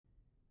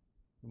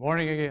Good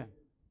morning again.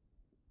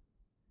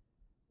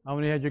 How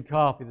many had your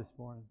coffee this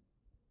morning?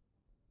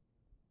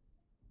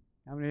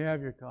 How many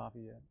have your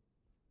coffee yet?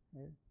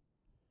 Okay.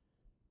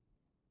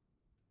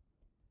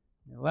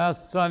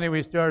 Last Sunday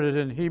we started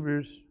in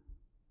Hebrews.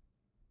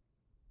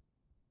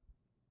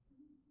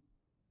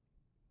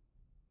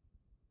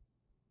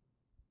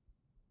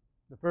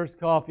 The first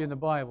coffee in the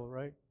Bible,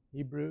 right?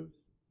 Hebrews.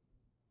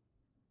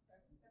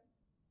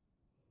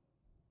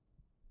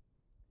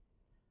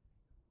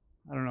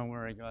 I don't know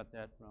where I got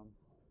that from.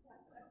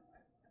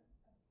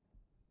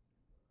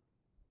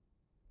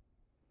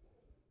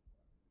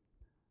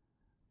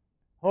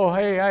 Oh,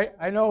 hey,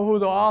 I know who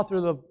the author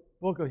of the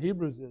book of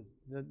Hebrews is.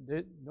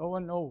 No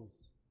one knows.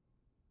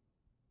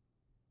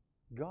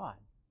 God.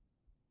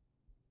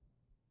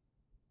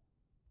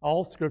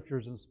 All Scripture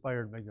is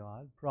inspired by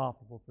God,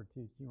 profitable for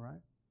teaching, right?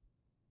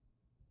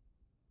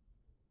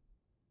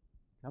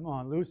 Come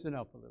on, loosen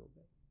up a little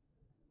bit.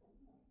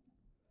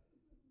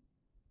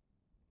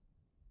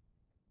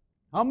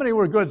 How many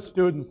were good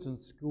students in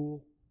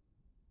school?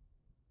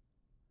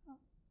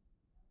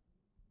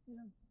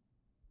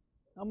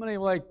 How many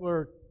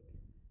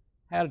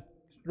had a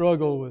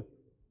struggle with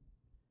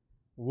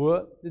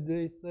what did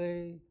they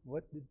say?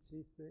 What did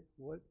she say?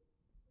 What?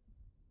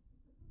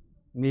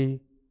 Me.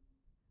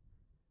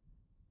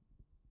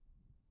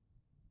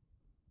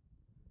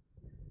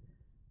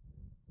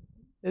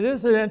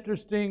 Isn't it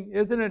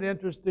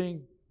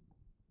interesting?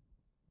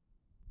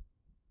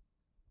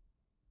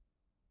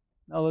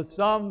 Now that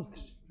some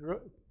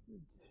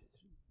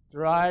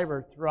thrive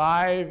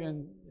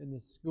in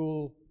the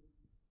school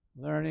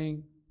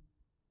learning,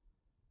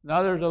 and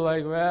others are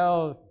like,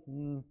 well,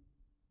 I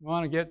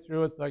want to get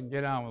through it so I can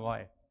get on with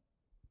life.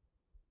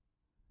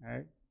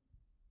 Right?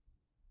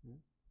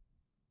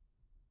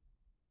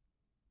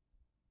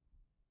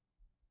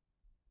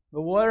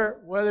 But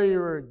whether you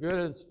were good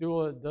at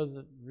school, it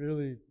doesn't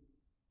really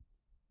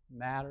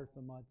matter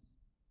so much.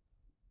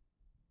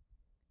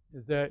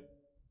 Is that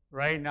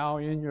right now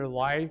in your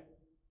life,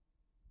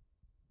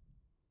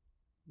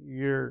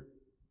 you're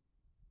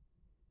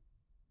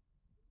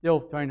still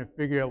trying to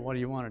figure out what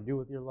do you want to do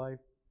with your life?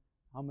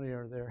 How many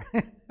are there?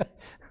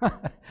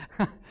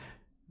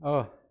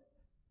 Oh.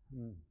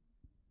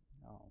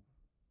 No.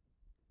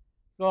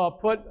 So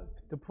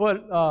to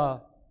put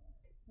our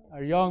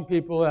young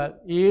people at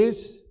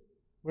ease,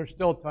 we're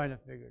still trying to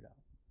figure it out.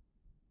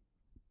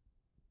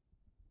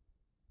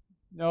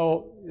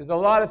 No, there's a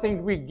lot of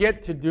things we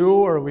get to do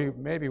or we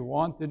maybe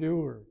want to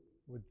do or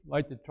would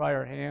like to try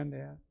our hand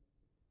at.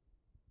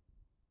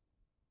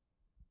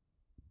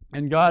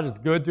 And God is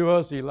good to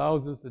us. He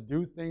allows us to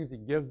do things. He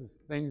gives us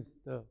things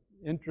to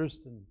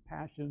interest and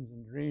passions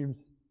and dreams.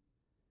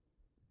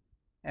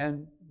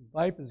 And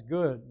life is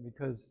good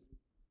because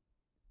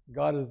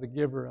God is the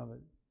giver of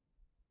it.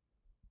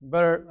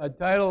 But I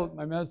titled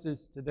my message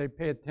today,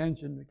 Pay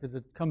Attention, because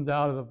it comes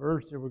out of the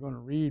verse that we're going to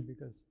read.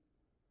 Because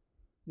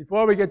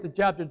before we get to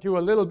chapter 2, a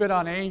little bit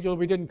on angels.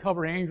 We didn't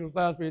cover angels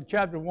last week.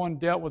 Chapter 1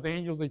 dealt with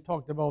angels. They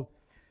talked about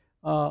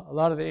a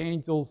lot of the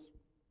angels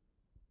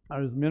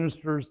as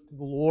ministers to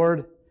the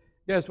Lord.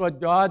 Guess what?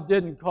 God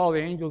didn't call the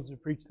angels to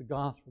preach the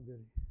gospel, did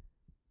He?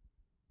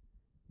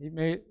 He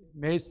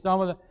made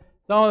some of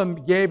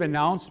them gave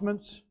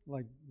announcements,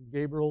 like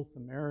Gabriel to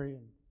Mary,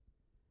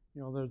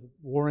 and there's a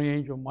warring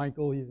angel,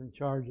 Michael. He's in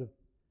charge of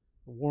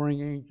the warring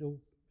angels,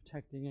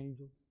 protecting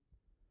angels.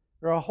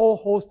 There are a whole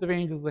host of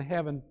angels in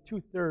heaven.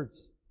 2/3,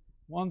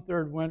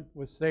 1/3 went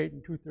with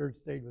Satan, 2/3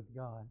 stayed with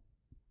God.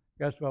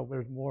 Guess what?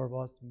 There's more of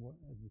us and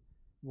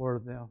more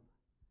of them.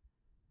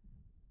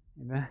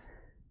 Amen.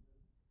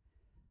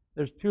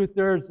 There's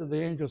 2/3 of the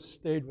angels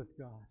stayed with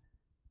God.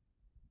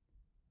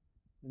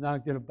 They're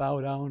not going to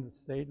bow down to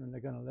Satan, and they're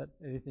going to let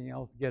anything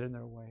else get in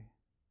their way.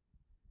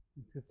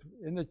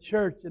 In the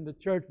church,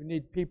 we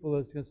need people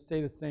that's going to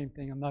say the same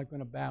thing. I'm not going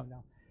to bow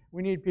down.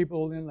 We need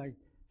people in like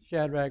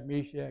Shadrach,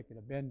 Meshach, and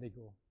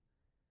Abednego.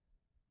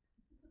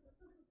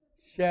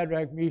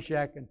 Shadrach,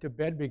 Meshach, and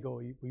Abednego,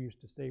 we used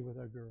to stay with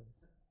our girls.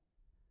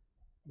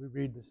 We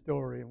read the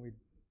story and we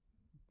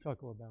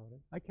chuckle about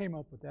it. I came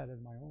up with that as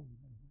my own.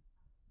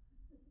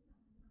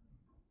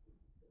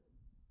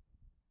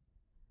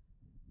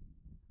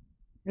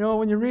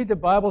 When you read the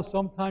Bible,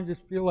 sometimes you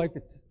feel like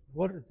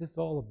what is this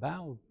all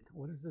about?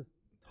 What is this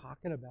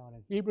talking about?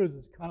 And Hebrews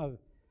is kind of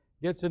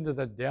gets into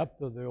the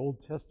depth of the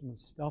Old Testament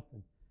stuff.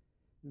 And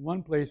in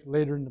one place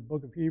later in the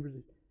book of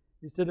Hebrews,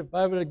 he said if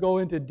I were to go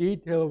into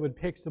detail, it would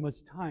take so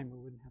much time, we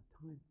wouldn't have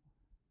time.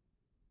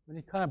 When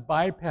he kind of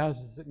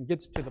bypasses it and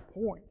gets to the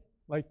point,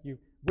 like you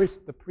wish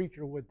the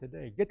preacher would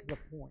today. Get to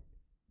the point.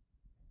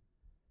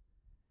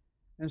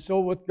 And so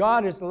with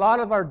God, it's a lot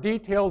of our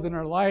details in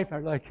our life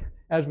are like,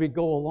 as we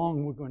go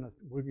along,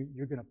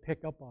 you're going to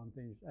pick up on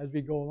things as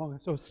we go along.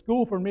 So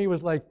school for me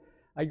was like,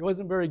 I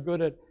wasn't very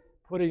good at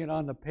putting it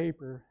on the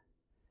paper.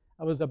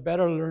 I was a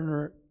better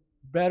learner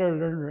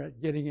at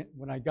getting it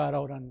when I got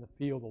out on the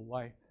field of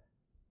life.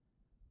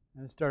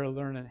 And I started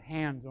learning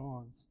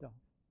hands-on stuff.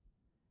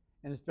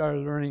 And I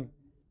started learning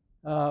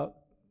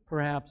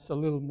perhaps a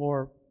little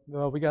more,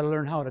 we got to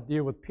learn how to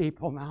deal with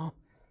people now.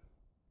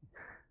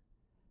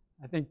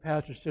 I think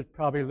pastors should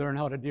probably learn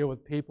how to deal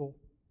with people.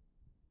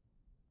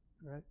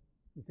 Right?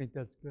 You think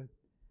that's good?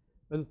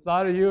 But a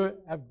lot of you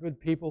have good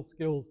people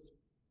skills.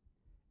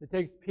 It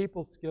takes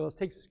people skills. It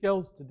takes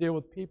skills to deal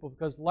with people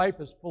because life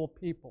is full of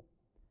people.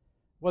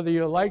 Whether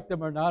you like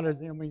them or not, I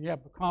mean, you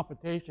have a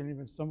confrontation.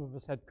 Even some of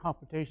us had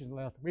confrontations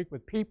last week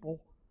with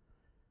people.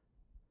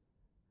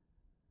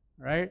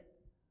 Right?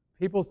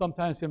 People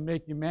sometimes can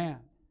make you mad,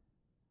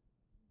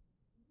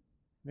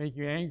 make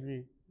you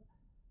angry.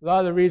 A lot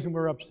of the reason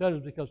we're upset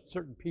is because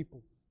certain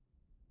people,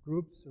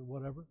 groups or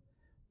whatever,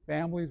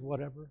 families,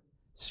 whatever,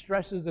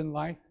 stresses in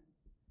life.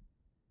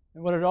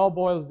 And what it all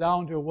boils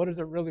down to, what is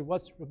it really,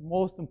 what's the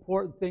most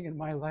important thing in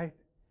my life?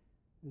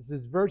 Is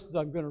this verses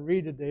I'm going to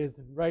read today is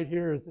right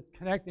here, is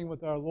connecting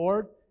with our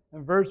Lord.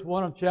 In verse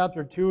 1 of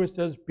chapter 2, it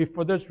says,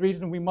 for this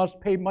reason we must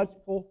pay much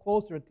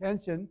closer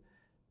attention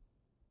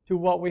to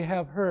what we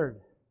have heard.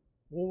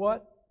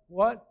 Well,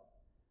 what?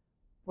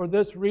 For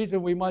this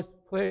reason we must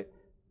pay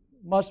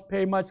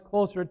much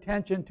closer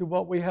attention to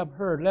what we have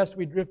heard, lest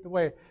we drift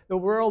away. The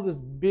world is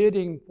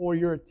bidding for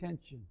your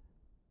attention.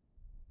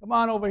 Come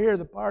on over here,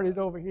 the party's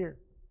over here.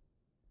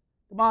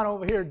 Come on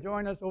over here,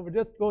 join us over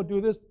this, go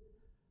do this.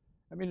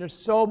 I mean, there's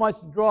so much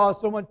draw,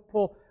 so much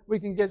pull. We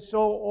can get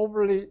so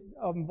overly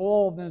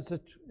involved, and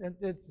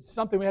it's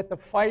something we have to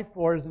fight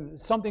for.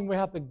 It's something we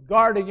have to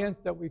guard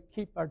against, that we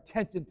keep our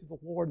attention to the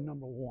Lord,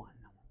 number one.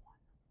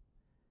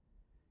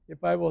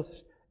 If I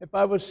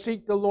will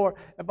seek the Lord,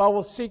 if I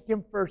will seek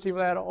Him first, He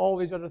will add all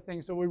these other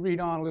things. So we read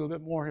on a little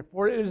bit more here.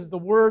 For it is the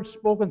word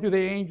spoken through the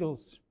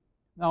angels.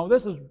 Now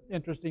this is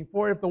interesting.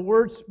 For if the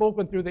word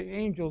spoken through the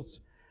angels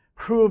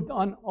proved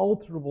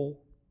unalterable,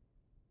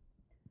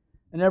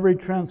 and every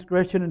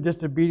transgression and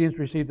disobedience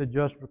received a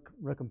just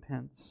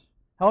recompense,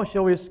 how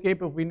shall we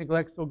escape if we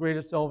neglect so great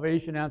a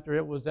salvation after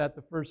it was at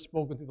the first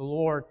spoken through the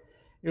Lord?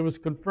 It was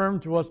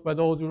confirmed to us by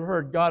those who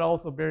heard, God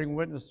also bearing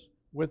witness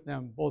with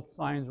them, both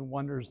signs and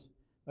wonders,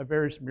 by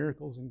various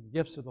miracles and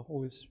gifts of the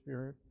Holy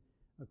Spirit,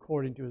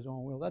 according to His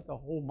own will. That's a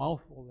whole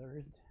mouthful there,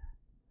 isn't it?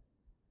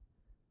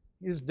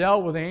 He's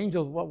dealt with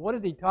angels. What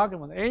is he talking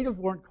about? The angels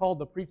weren't called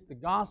to preach the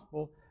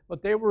gospel,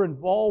 but they were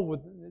involved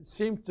with, it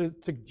seems to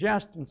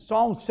suggest in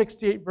Psalm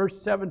 68,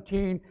 verse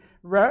 17,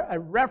 a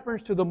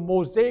reference to the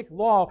Mosaic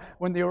law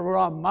when they were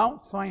on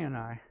Mount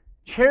Sinai.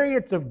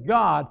 Chariots of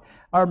God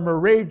are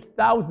miraged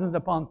thousands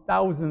upon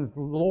thousands.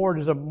 The Lord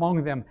is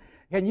among them.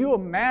 Can you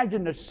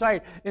imagine the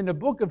sight? In the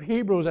book of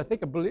Hebrews, I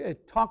think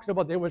it talks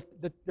about they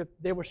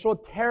were so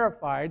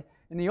terrified.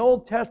 In the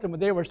Old Testament,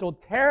 they were so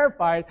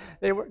terrified,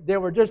 they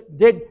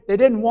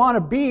didn't want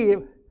to be.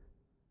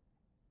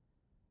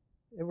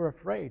 They were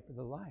afraid for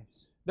their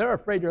lives. They're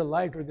afraid their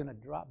lives are going to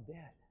drop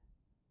dead.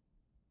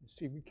 You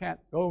see, we can't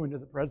go into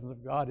the presence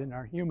of God in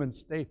our human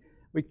state.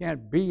 We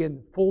can't be in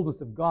the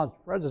fullness of God's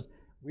presence.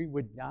 We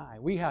would die.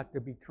 We have to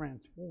be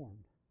transformed.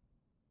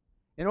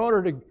 In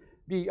order to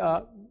be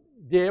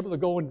able to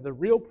go into the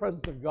real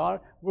presence of God,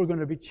 we're going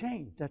to be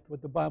changed. That's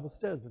what the Bible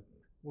says.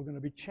 We're going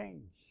to be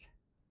changed.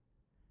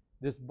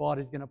 This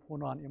body's going to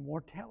put on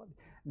immortality.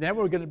 Then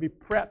we're going to be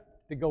prepped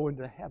to go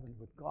into heaven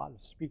with God and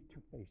speak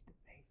to face to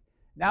face.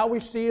 Now we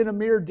see in a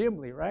mirror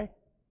dimly, right?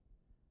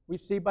 We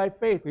see by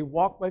faith. We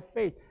walk by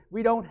faith.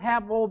 We don't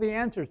have all the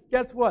answers.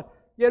 Guess what?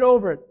 Get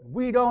over it.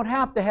 We don't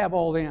have to have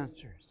all the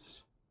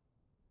answers.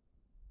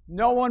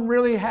 No one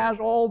really has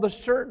all the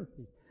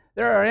certainty.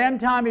 There are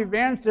end-time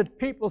events that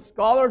people,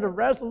 scholars, have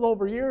wrestled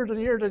over years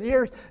and years and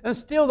years and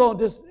still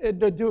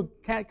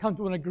can't come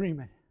to an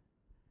agreement.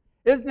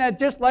 Isn't that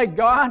just like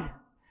God?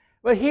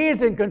 But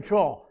He's in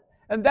control.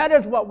 And that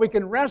is what we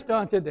can rest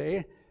on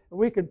today.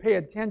 We can pay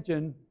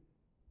attention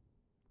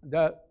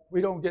that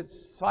we don't get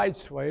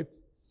sideswiped,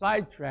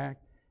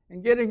 sidetracked,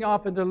 and getting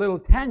off into little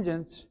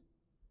tangents,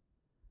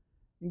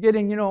 and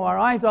getting, our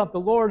eyes off the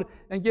Lord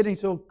and getting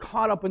so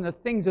caught up in the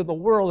things of the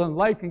world, and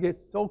life can get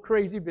so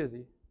crazy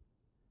busy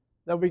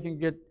that we can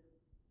get,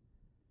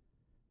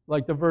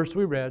 like the verse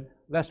we read,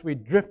 lest we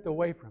drift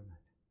away from it.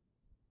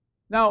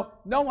 Now,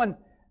 no one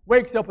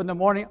wakes up in the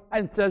morning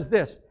and says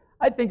this,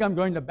 I think I'm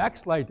going to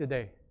backslide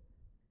today.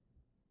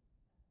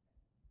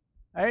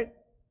 Right?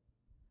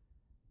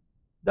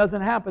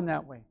 Doesn't happen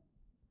that way.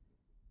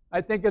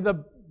 I think of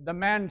the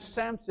man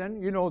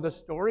Samson. You know the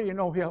story. You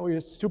know how he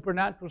has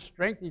supernatural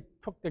strength. He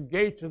took the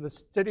gates of the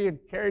city and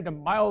carried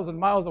them miles and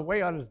miles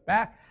away on his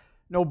back.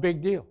 No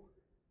big deal.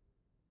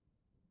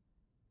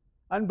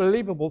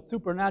 Unbelievable,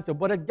 supernatural.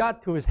 But it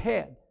got to his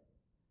head.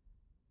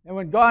 And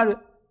when God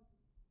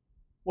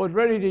was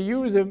ready to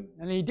use him,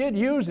 and He did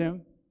use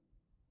him,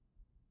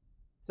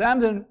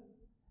 Samson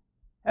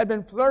had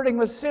been flirting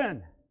with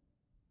sin.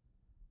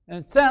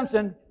 And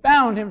Samson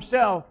found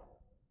himself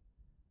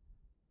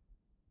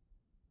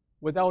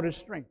without his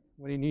strength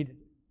when he needed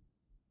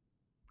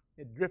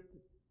it.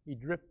 He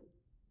drifted.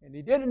 And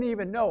he didn't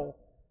even know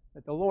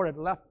that the Lord had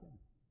left him.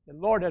 The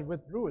Lord had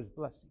withdrew His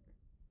blessing.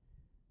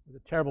 It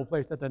was a terrible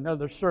place. That's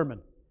another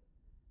sermon.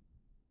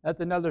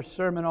 That's another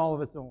sermon all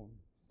of its own.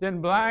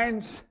 Sin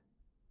blinds.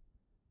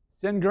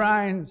 Sin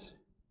grinds,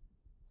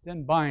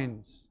 sin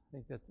binds. I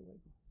think that's the way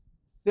it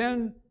goes.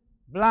 Sin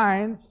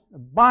binds,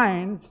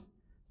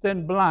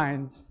 sin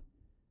blinds,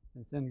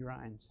 and sin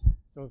grinds.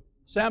 So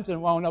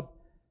Samson wound up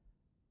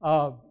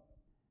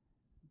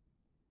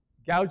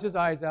gouged his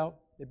eyes out.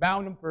 They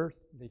bound him first.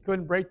 They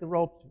couldn't break the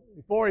ropes.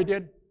 Before he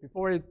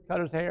cut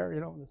his hair, in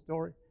the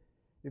story.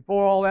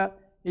 Before all that,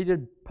 he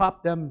did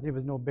pop them. It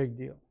was no big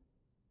deal.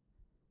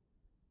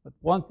 But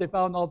once they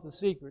found out the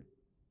secret,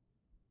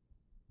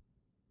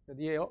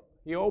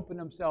 he opened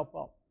himself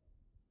up.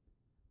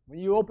 When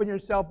you open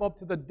yourself up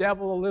to the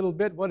devil a little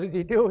bit, what does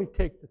he do? He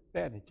takes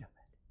advantage of it.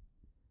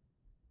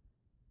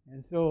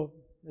 And so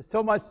there's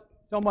so much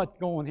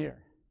going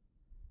here.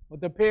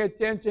 But to pay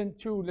attention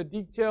to the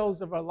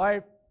details of our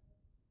life,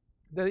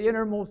 the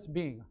innermost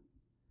being,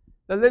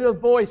 the little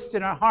voice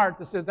in our heart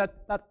that says, that's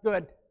not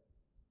good.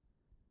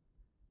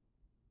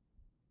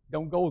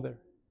 Don't go there.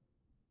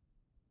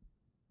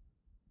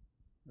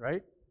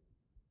 Right?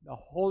 The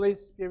Holy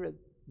Spirit,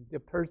 the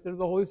person of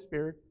the Holy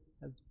Spirit,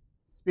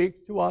 speaks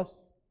to us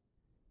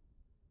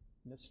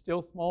in a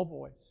still small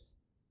voice.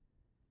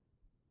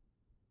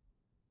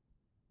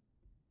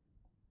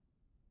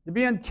 To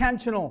be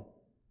intentional.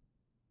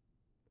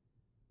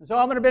 And so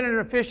I'm going to be in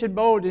a fishing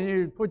boat and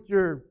you put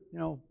your,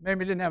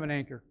 maybe you didn't have an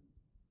anchor.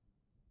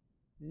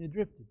 And you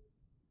drifted.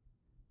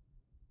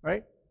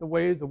 Right? The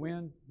waves, the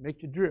wind,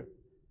 make you drift.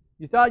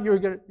 You thought you were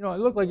going to, it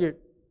looked like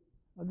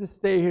I'll just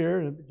stay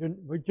here,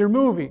 but you're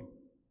moving.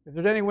 If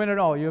there's any wind at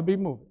all, you'll be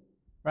moving.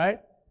 Right?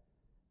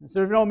 And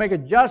so if you don't make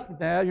adjustment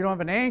to that, you don't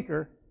have an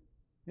anchor,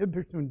 you'll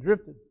be soon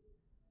drifted.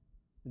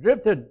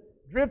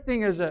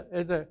 Drifting is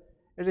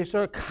a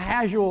sort of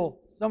casual,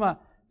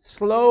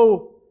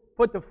 slow,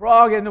 put the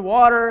frog in the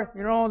water,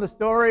 the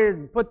story,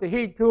 and put the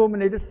heat to them,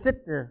 and they just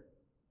sit there.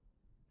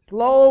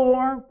 Slow,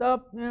 warmed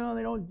up, they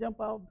don't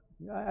jump out.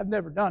 I've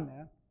never done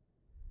that.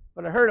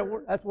 But I heard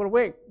that's the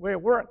way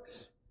it works.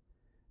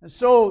 And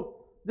so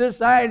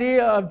this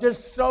idea of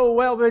just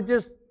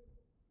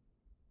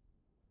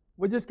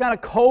we just kind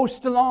of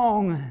coast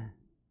along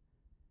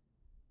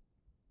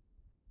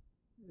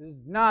is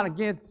not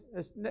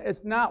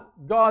it's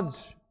not God's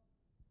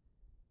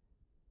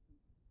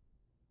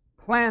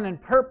plan and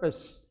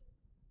purpose.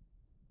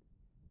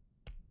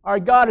 Our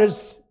God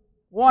is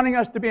wanting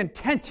us to be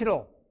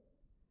intentional.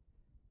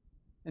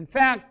 In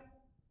fact,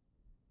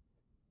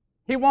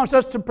 He wants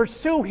us to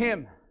pursue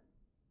Him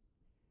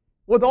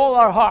with all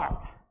our heart.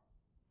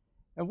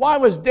 And why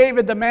was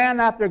David the man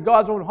after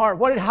God's own heart?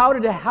 How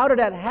did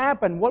that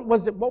happen? What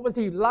was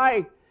he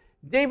like?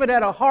 David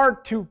had a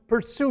heart to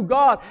pursue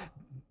God.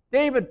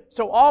 David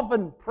so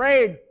often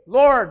prayed,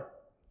 Lord,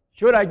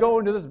 should I go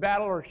into this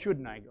battle or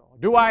shouldn't I go?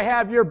 Do I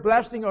have your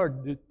blessing or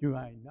do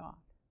I not?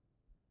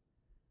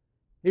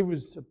 He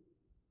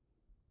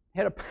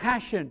had a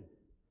passion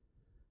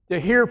to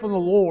hear from the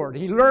Lord.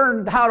 He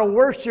learned how to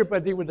worship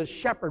as he was a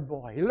shepherd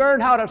boy. He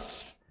learned how to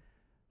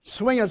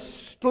swing a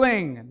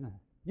sling and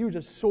use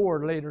a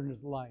sword later in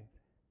his life.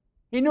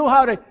 He knew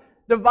how to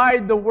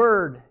divide the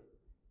word.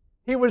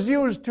 He was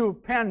used to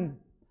pen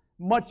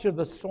much of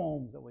the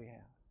Psalms that we have.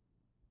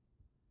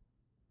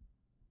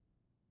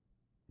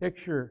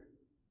 Picture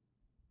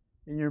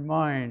in your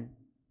mind,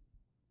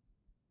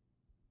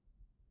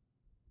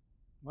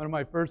 one of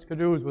my first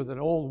canoes was an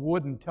old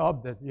wooden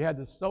tub that you had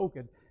to soak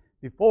it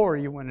before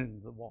you went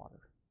into the water.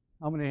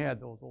 How many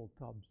had those old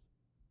tubs?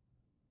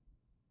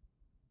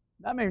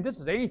 I mean, this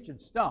is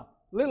ancient stuff.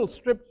 Little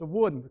strips of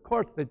wood, and of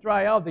course they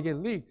dry out, they get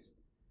leaks.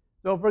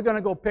 So if we're going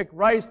to go pick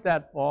rice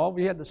that fall,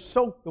 we had to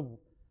soak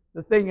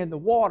the thing in the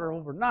water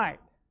overnight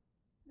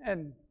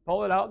and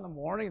pull it out in the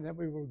morning, and then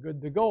we were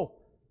good to go.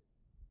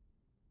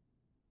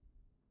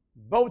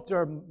 Boats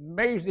are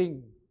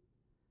amazing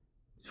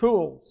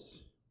tools.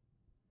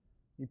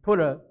 You put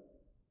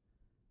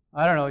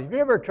I don't know, have you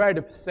ever tried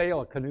to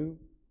sail a canoe?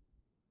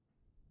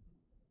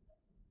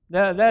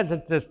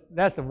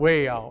 That's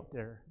way out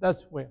there.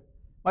 That's way.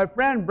 My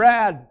friend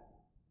Brad,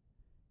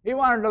 he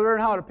wanted to learn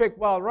how to pick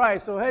wild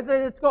rice, so I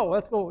said,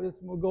 let's go.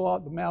 We'll go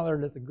out to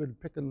Mallard. That's a good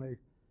picking lake.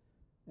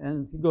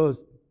 And he goes,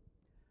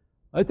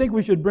 I think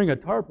we should bring a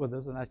tarp with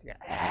us. And I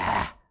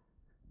said,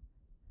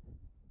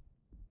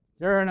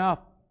 Sure enough,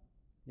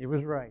 he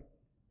was right.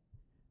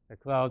 The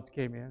clouds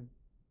came in.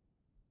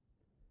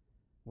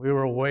 We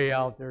were way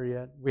out there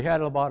yet. We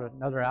had about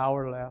another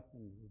hour left,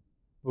 and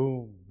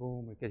boom,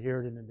 boom, we could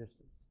hear it in the distance.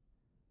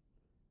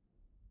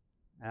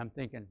 And I'm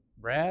thinking,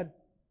 Brad,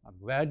 I'm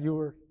glad you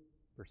were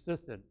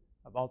persistent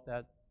about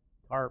that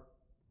tarp.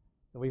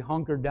 So we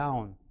hunkered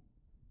down.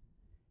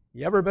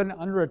 You ever been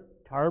under a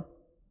tarp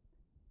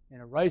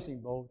in a racing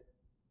boat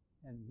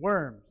and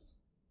worms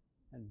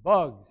and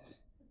bugs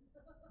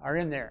are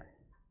in there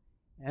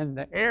and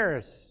the air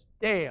is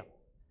stale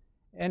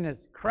and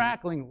it's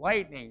crackling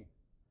lightning,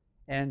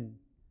 and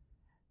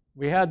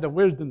we had the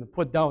wisdom to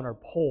put down our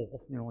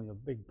pole,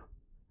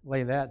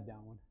 lay that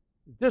down.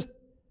 Just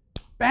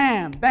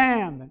bam,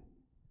 bam,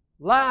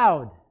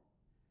 loud,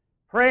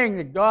 praying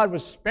that God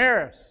would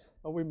spare us.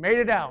 But we made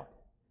it out.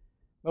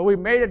 But we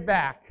made it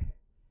back.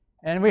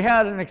 And we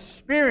had an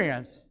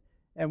experience,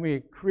 and we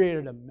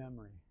created a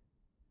memory.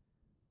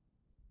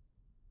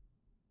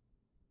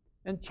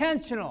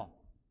 Intentional.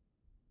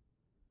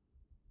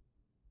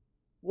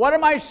 What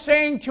am I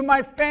saying to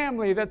my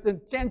family that's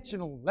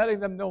intentional? Letting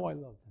them know I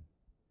love them.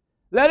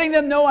 Letting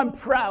them know I'm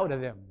proud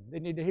of them. They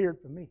need to hear it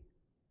from me.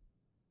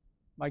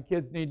 My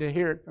kids need to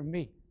hear it from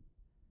me.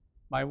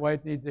 My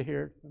wife needs to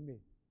hear it from me.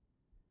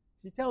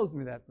 She tells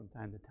me that from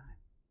time to time.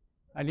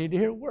 I need to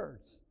hear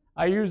words.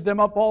 I use them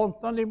up all on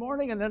Sunday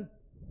morning, and then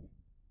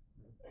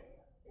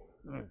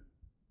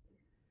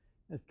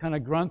it's kind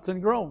of grunts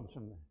and groans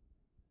from there.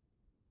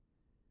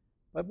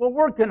 But we're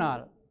working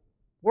on it.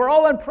 We're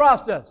all in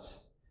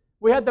process.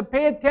 We have to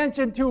pay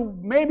attention to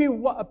maybe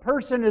what a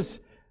person is,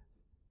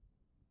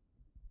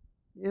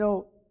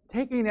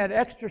 taking that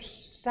extra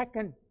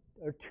second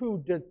or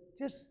two to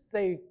just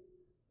say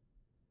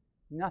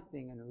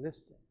nothing and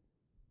listen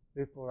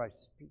before I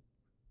speak,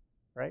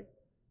 right?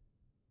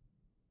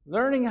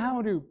 Learning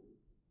how to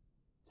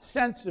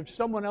sense if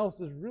someone else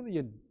is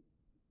really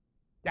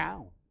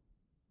down.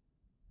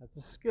 That's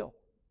a skill.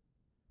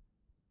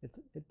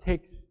 It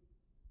takes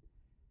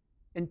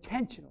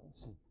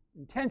intentionalism.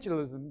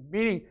 Intentionalism,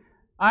 meaning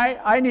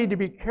I need to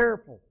be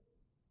careful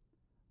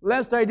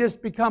lest I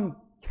just become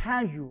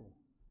casual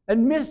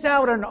and miss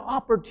out on an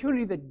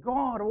opportunity that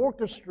God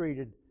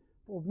orchestrated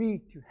for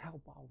me to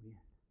help out in.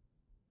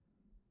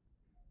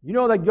 You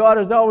know that God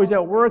is always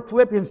at work.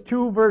 Philippians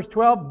 2, verse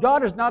 12.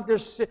 God is not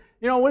just...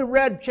 we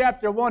read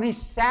chapter 1. He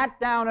sat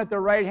down at the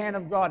right hand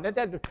of God.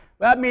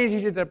 That means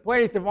He's at the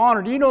place of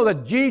honor. Do you know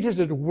that Jesus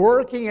is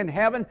working in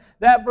heaven?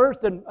 That verse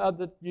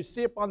that you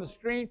see up on the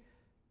screen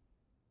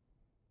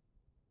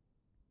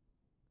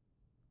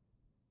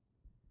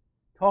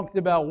talks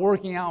about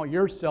working out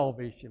your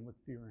salvation with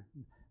fear.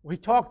 We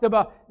talked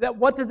about that.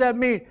 What does that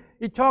mean?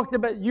 He talked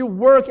about you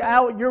work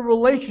out your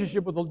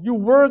relationship with them. You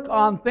work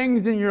on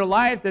things in your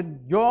life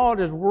that God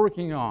is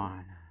working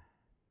on.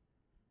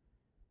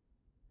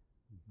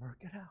 Work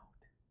it out.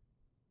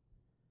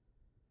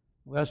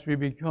 Lest we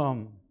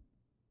become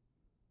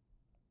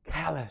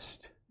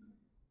calloused,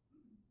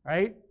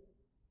 right?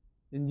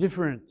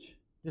 Indifferent.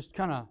 Just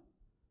kind of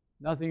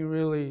nothing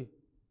really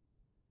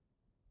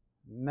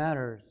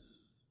matters.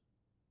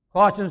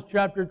 Colossians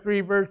chapter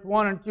 3, verse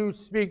 1 and 2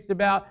 speaks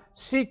about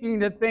seeking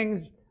the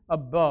things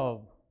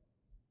above,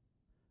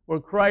 where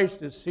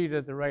Christ is seated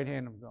at the right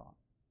hand of God.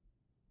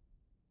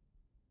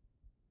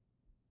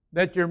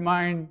 Let your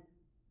mind,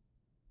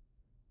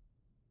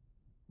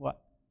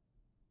 what?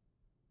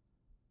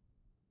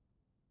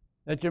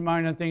 Let your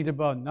mind on things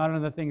above, not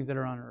on the things that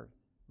are on earth,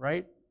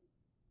 right?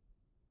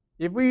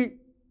 If we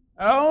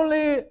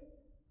only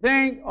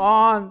think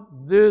on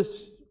this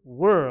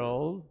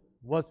world,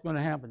 what's going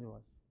to happen to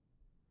us?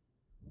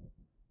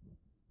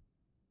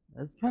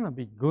 It's going to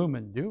be gloom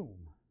and doom.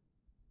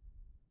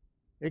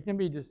 It can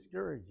be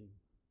discouraging.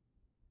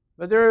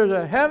 But there is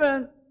a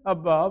heaven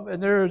above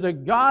and there is a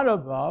God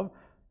above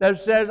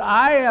that says,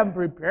 I am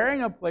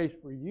preparing a place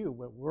for you,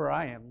 but where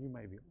I am, you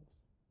may be also.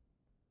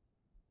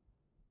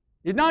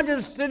 He's not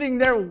just sitting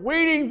there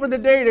waiting for the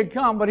day to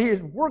come, but He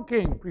is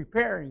working,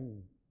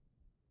 preparing.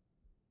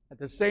 At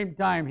the same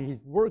time, He's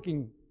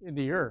working in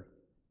the earth,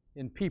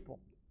 in people,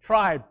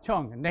 tribe,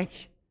 tongue, and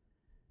nation.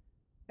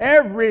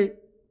 Every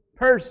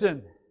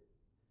person.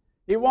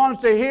 He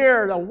wants to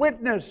hear the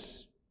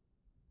witness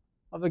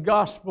of the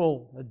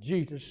gospel that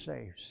Jesus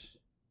saves.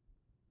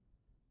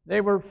 They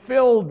were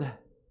filled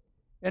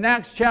in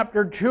Acts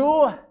chapter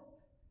 2,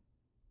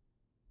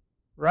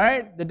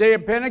 right? The day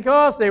of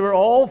Pentecost, they were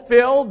all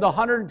filled, the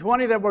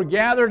 120 that were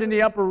gathered in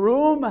the upper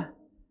room.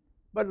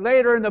 But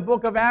later in the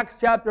book of Acts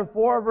chapter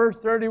 4, verse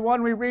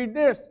 31, we read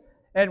this.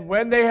 And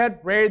when they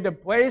had prayed, the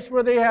place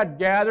where they had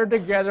gathered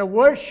together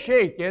was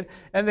shaken,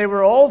 and they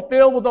were all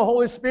filled with the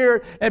Holy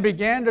Spirit and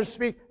began to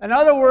speak. In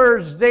other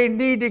words, they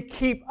need to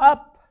keep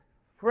up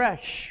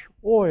fresh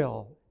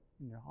oil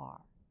in their heart.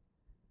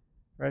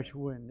 Fresh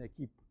wind. They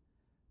keep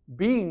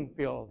being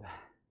filled.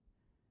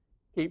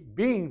 Keep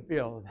being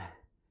filled.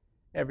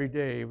 Every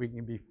day we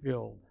can be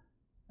filled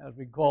as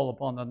we call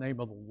upon the name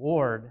of the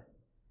Lord,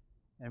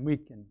 and we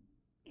can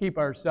keep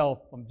ourselves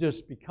from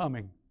just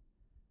becoming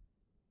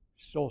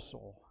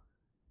so-so,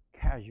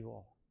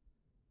 casual,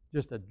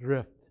 just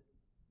adrift,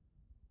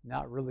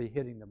 not really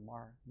hitting the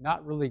mark,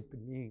 not really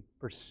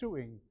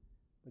pursuing,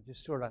 but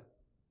just sort of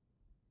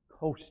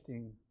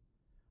coasting.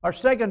 Our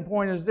second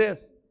point is this.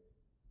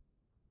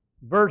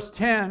 Verse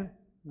 10,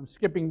 I'm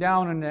skipping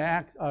down into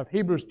Acts of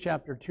Hebrews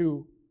chapter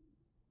 2.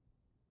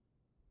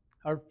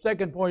 Our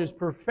second point is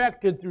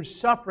perfected through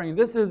suffering.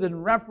 This is in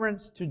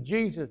reference to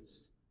Jesus.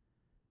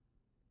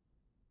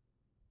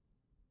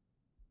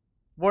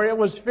 For it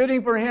was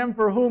fitting for Him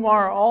for whom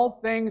are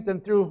all things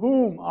and through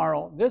whom are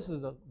all. This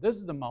is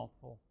a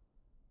mouthful.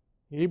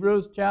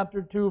 Hebrews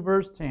chapter 2,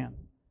 verse 10.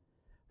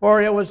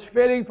 For it was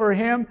fitting for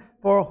Him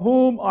for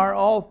whom are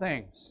all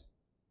things.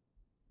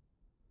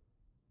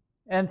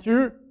 And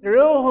through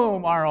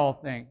whom are all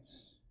things.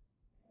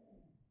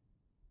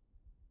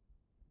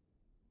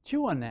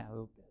 Chew on that a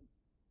little bit.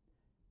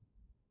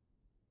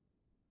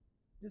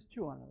 Just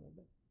chew on it a little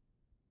bit.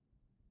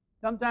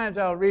 Sometimes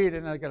I'll read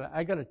and I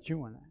gotta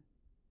chew on that.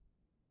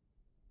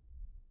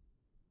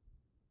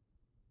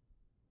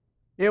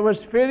 It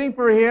was fitting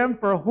for him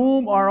for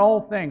whom are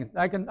all things.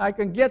 I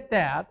can get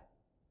that.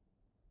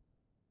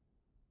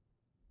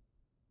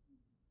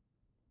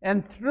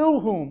 And through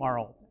whom are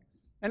all things.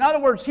 In other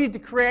words, He's the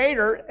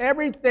Creator.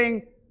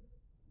 Everything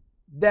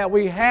that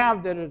we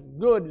have that is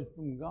good is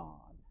from God.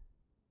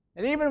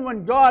 And even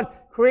when God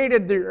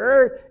created the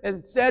earth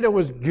and said it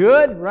was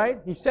good, right?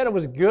 He said it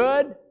was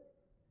good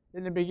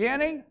in the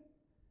beginning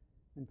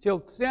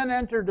until sin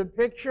entered the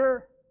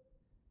picture.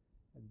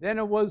 And then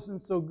it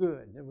wasn't so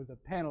good. There was a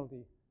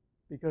penalty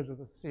because of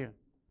the sin.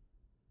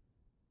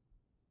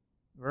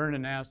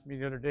 Vernon asked me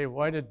the other day,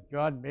 why did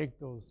God make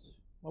those,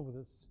 what was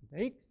it,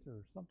 snakes or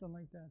something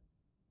like that?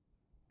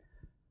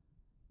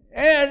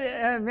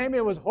 And maybe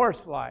it was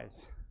horseflies.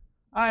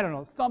 I don't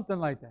know, something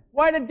like that.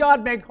 Why did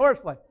God make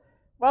horseflies?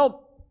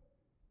 Well,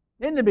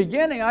 in the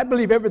beginning, I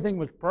believe everything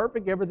was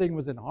perfect, everything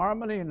was in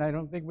harmony, and I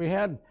don't think we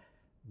had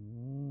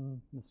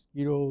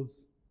mosquitoes.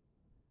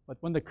 But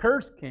when the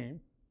curse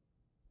came,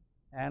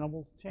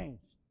 animals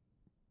changed.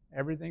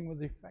 Everything was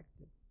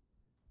affected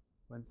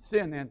when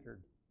sin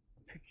entered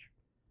the picture.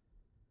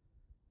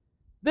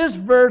 This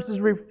verse is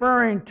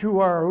referring to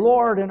our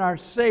Lord and our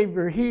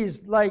Savior.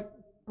 He's like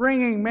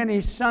bringing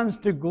many sons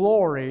to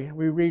glory.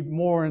 We read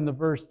more in the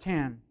verse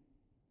 10.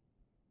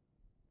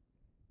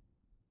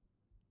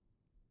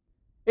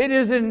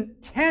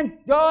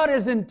 God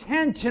is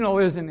intentional,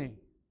 isn't He?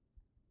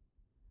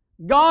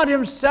 God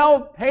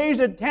Himself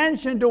pays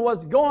attention to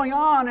what's going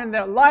on in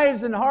the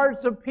lives and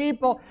hearts of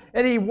people,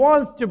 and He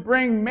wants to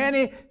bring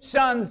many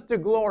sons to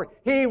glory.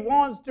 He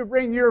wants to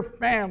bring your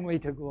family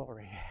to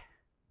glory.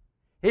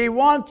 He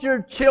wants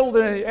your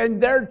children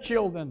and their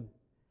children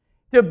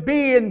to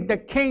be in the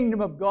kingdom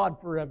of God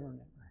forever and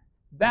ever.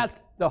 That's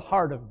the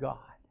heart of God.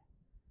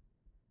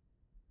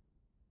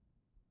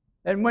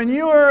 And when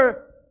you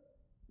are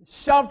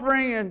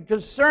suffering and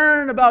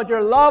concerned about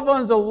your loved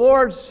ones, the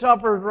Lord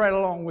suffers right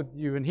along with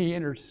you, and He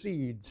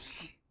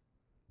intercedes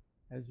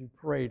as you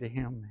pray to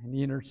Him, and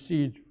He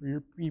intercedes for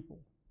your people.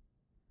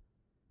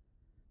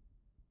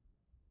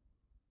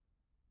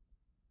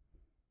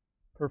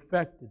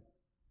 Perfected.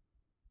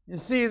 You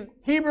see,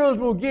 Hebrews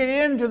will get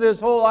into this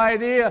whole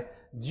idea.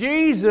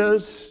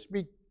 Jesus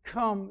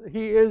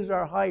He is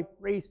our high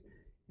priest,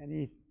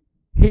 and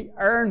He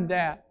earned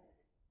that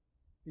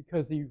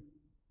because He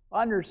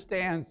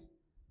understands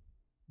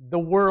the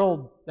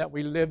world that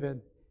we live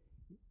in.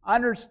 He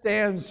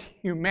understands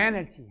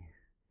humanity.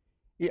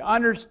 He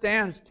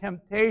understands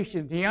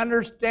temptation. He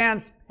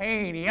understands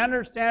pain. He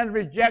understands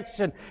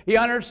rejection. He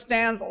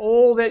understands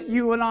all that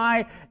you and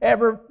I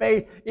ever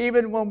face,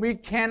 even when we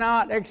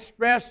cannot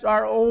express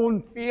our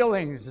own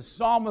feelings. The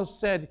psalmist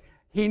said,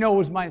 He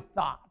knows my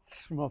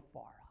thoughts from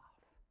afar off.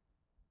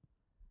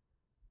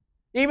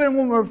 Even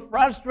when we're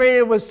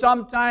frustrated with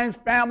sometimes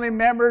family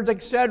members,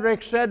 etc.,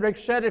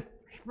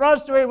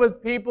 frustrated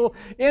with people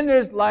in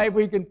this life,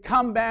 we can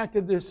come back to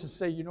this and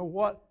say, you know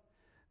what?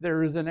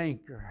 There is an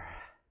anchor.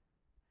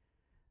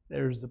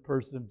 There's the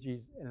person of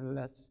Jesus. And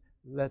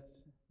let's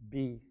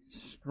be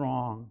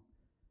strong.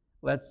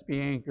 Let's be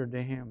anchored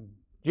to Him.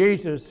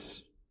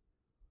 Jesus,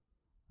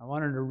 I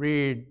wanted to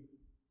read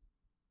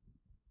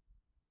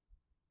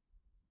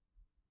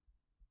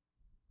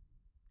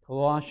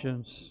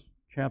Colossians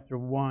chapter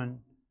 1.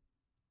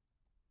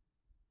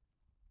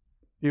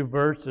 A few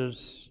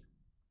verses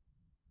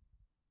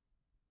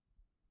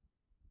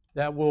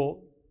that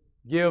will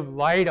give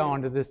light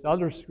onto this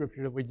other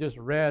scripture that we just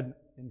read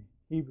in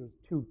Hebrews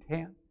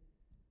 2:10.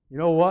 You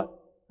know what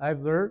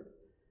I've learned?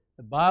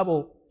 The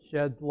Bible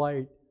sheds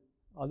light.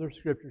 Other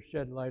scriptures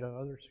shed light on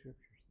other scriptures.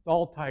 It's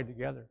all tied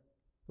together.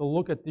 So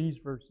look at these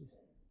verses.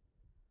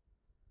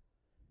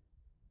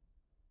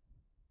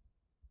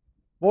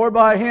 For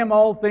by Him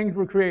all things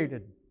were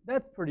created.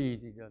 That's pretty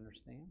easy to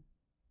understand.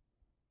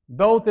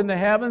 Both in the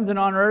heavens and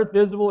on earth,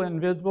 visible and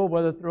invisible,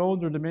 whether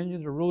thrones or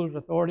dominions or rulers or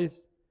authorities.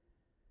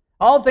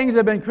 All things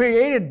have been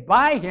created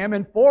by Him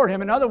and for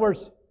Him. In other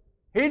words,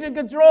 He's in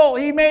control.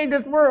 He made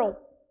this world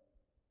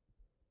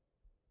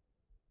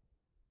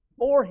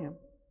for Him.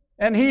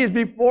 And He is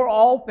before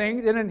all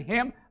things, and in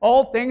Him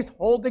all things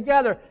hold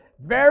together.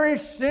 Very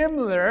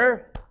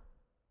similar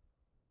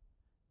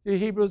to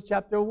Hebrews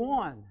chapter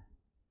 1.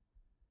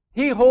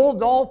 He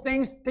holds all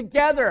things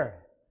together.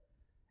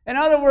 In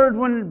other words,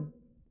 when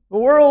the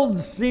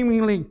world's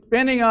seemingly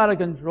spinning out of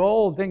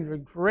control, things are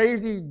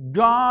crazy,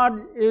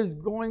 God is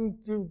going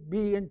to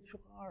be in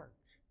charge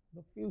of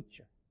the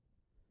future.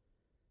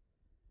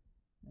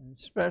 And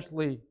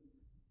especially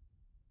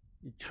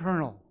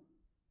eternity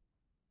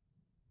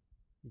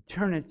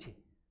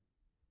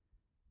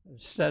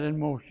is set in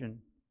motion.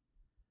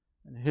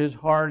 And His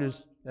heart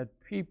is that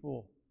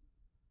people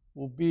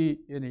will be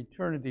in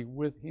eternity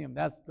with Him.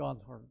 That's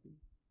God's heartbeat.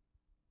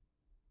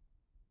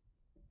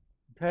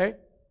 Okay?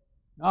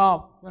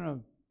 Now, I'm going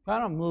to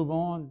kind of move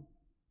on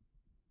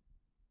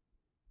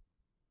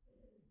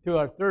to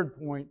our third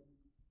point,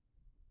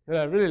 because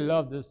I really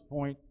love this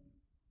point.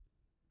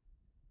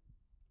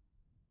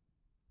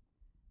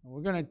 And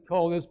we're going to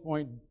call this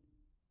point,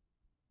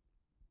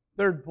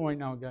 third point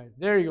now, guys.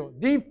 There you go.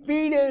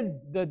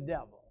 Defeated the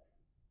devil.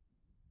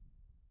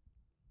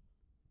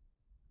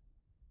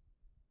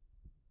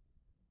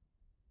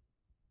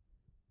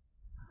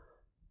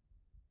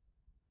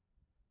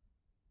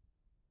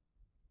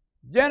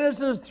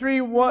 Genesis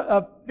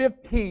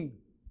 3:15.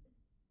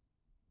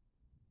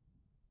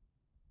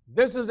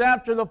 This is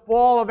after the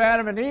fall of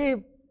Adam and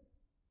Eve.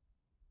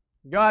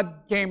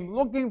 God came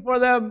looking for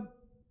them.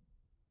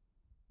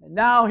 And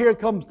now here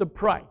comes the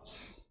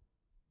price.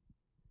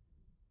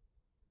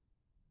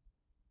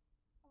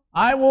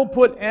 I will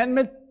put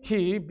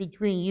enmity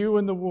between you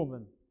and the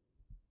woman,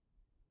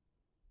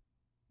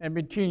 and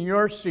between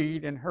your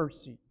seed and her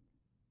seed.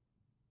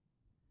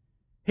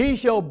 He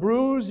shall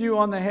bruise you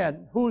on the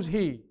head. Who's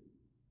he?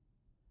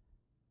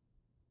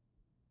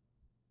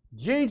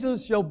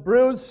 Jesus shall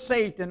bruise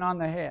Satan on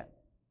the head.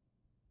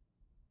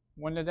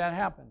 When did that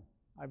happen?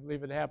 I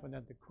believe it happened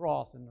at the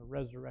cross and the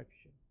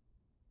resurrection.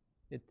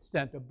 It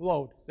sent a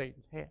blow to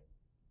Satan's head.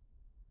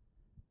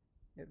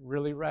 It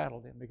really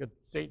rattled him because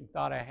Satan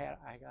thought, I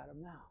got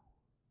him now.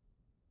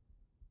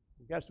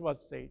 And guess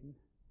what, Satan?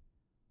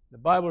 The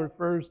Bible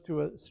refers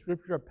to a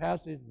scripture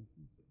passage.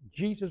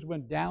 Jesus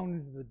went down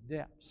into the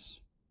depths.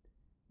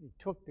 He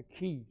took the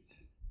keys.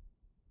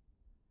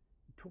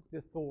 He took the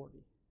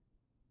authority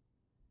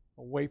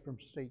away from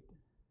Satan.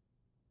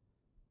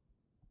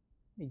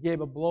 He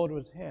gave a blow to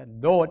his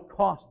head, though it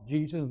cost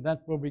Jesus, and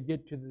that's where we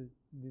get to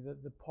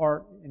the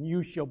part, and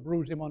you shall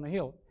bruise him on the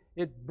heel.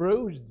 It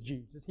bruised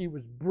Jesus. He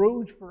was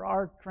bruised for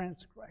our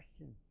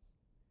transgressions.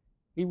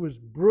 He was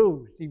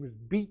bruised. He was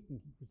beaten.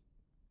 He was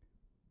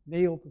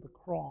nailed to the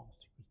cross.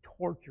 He was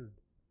tortured.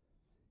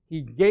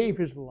 He gave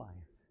his life.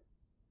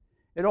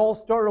 It all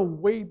started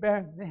way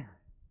back then.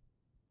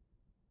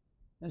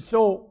 And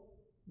so,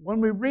 when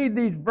we read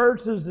these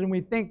verses and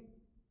we think,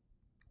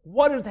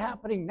 what is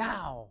happening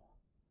now?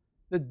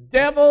 The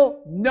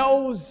devil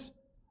knows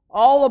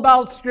all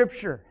about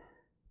Scripture.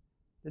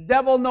 The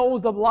devil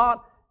knows a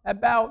lot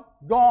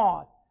about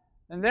God.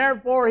 And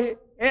therefore,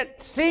 it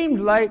seems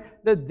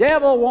like the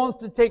devil wants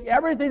to take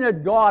everything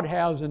that God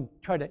has and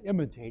try to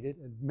imitate it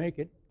and make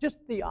it just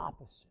the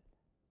opposite.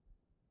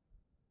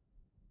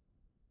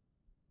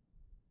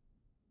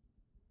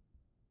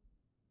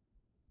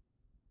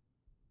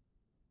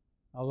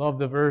 I love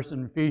the verse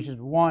in Ephesians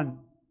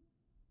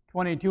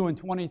 1:22 and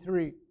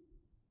 23.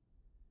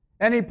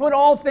 And he put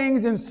all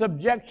things in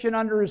subjection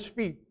under his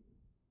feet.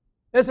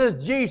 This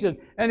is Jesus.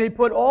 And he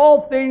put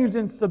all things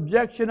in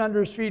subjection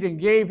under his feet and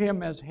gave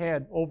him as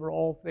head over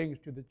all things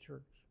to the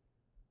church,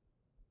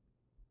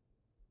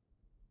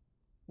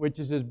 which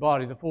is his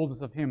body, the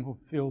fullness of him who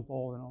fills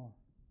all in all.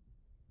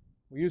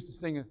 We used to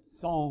sing a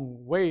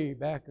song way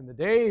back in the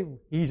day,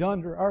 he's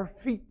under our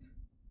feet.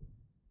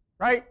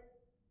 Right?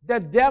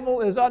 The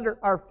devil is under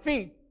our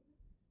feet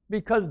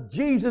because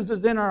Jesus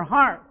is in our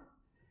heart.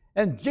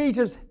 And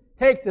Jesus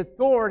takes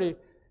authority,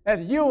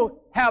 and you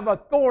have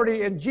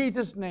authority in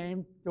Jesus'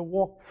 name to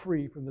walk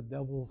free from the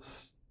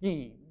devil's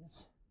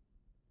schemes.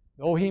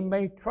 Though he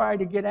may try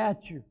to get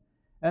at you.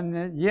 And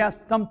then,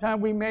 yes,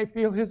 sometimes we may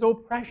feel his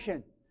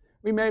oppression.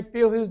 We may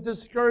feel his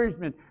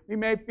discouragement. We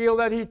may feel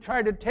that he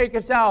tried to take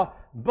us out,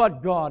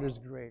 but God is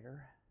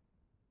greater.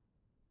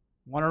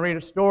 I want to read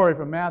a story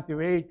from Matthew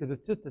 8 because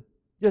it's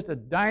just a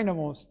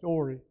dynamo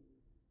story.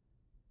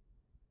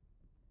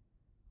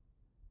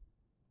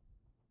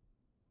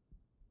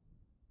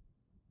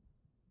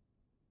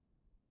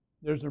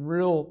 There's a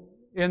real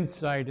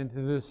insight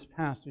into this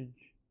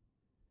passage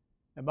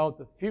about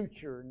the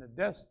future and the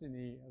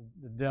destiny of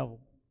the devil.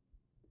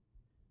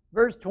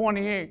 Verse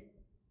 28.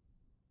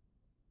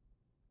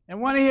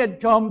 And when he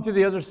had come to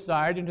the other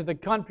side, into the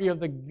country of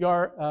the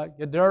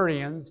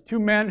Gadarenes, two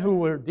men who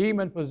were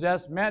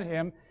demon-possessed met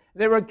him.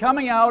 They were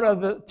coming out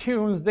of the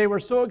tombs. They were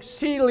so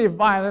exceedingly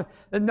violent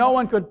that no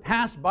one could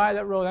pass by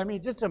that road. I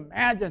mean, just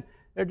imagine,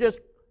 they're just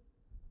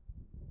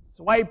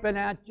swiping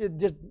at you,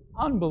 just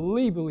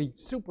unbelievably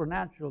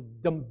supernatural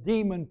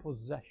demon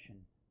possession.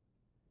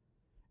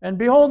 And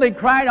behold, they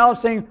cried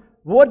out, saying,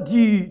 What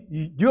do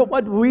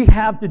we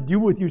have to do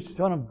with you,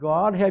 Son of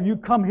God? Have you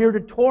come here to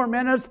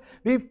torment us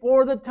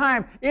before the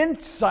time?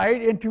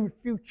 Insight into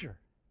future.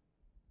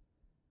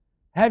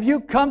 Have you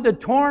come to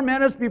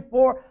torment us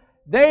before?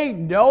 They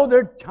know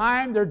their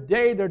time, their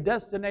day, their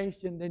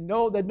destination. They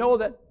know that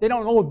they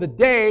don't know the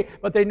day,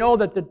 but they know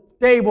that the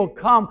day will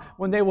come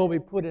when they will be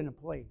put in a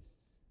place.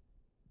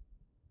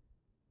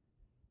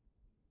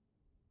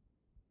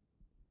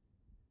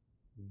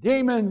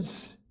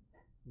 Demons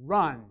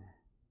run.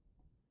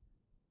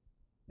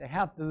 They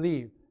have to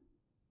leave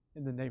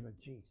in the name of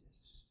Jesus.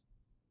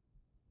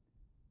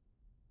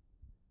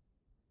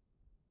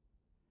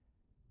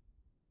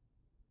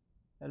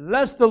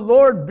 Unless the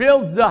Lord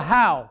builds the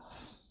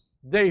house,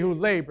 they who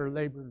labor,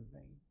 labor in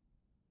vain.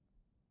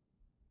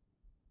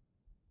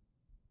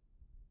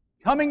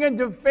 Coming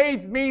into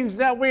faith means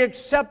that we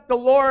accept the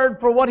Lord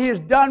for what He has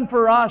done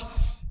for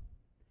us.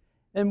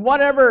 And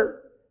whatever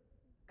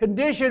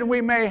condition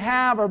we may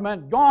have or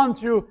gone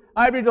through,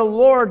 I believe the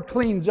Lord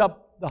cleans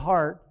up the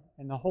heart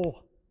and the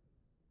whole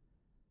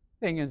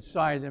thing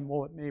inside them.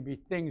 Well, it may be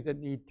things that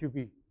need to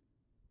be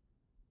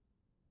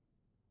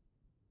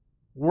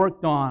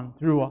worked on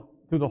through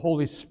the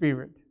Holy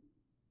Spirit.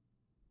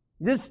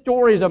 This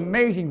story is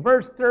amazing.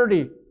 Verse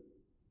 30.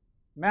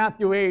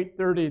 Matthew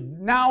 8:30.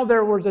 Now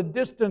there was a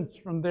distance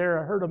from there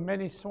a herd of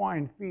many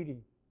swine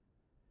feeding.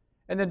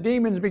 And the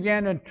demons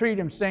began to entreat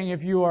him, saying,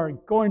 if you are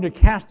going to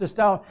cast us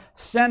out,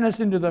 send us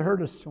into the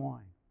herd of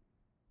swine.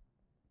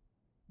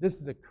 This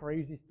is a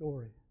crazy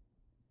story.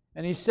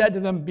 And he said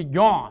to them, be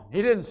gone.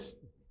 He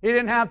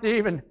didn't have to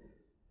even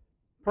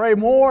pray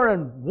more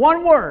than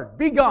one word,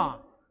 be gone.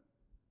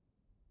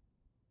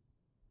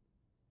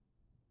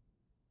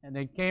 And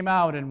they came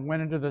out and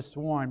went into the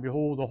swine.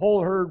 Behold, the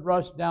whole herd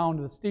rushed down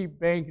to the steep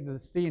bank into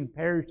the sea and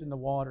perished in the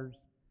waters.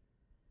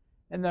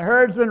 And the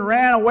herdsmen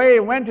ran away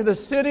and went to the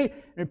city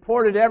and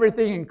reported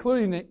everything,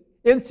 including the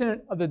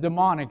incident of the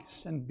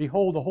demonics. And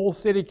behold, the whole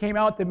city came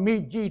out to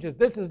meet Jesus.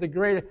 This is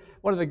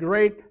one of the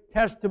great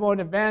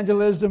testimony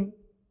evangelism.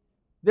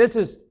 This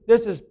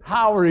is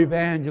power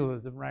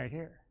evangelism right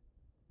here.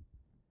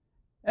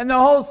 And the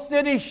whole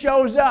city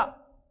shows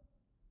up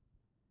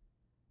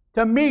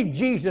to meet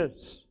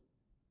Jesus.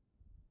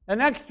 An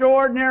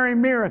extraordinary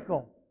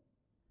miracle.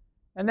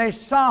 And they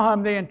saw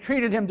him, they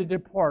entreated him to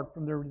depart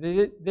from there.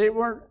 They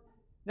weren't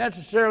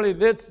necessarily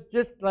this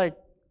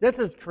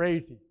is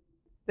crazy.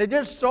 They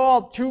just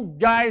saw two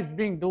guys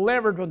being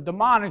delivered from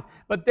demonic,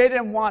 but they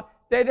didn't want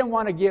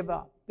to give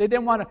up. They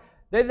didn't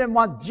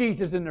want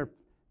Jesus in their.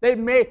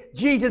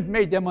 Jesus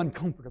made them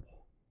uncomfortable.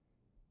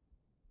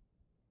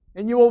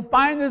 And you will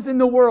find this in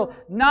the world.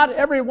 Not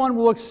everyone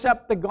will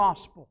accept the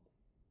gospel.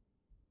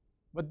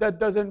 But that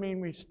doesn't mean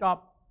we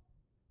stop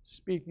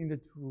speaking the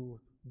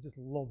truth. Just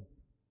love.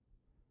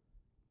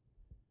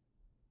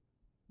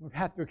 We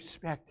have to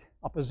expect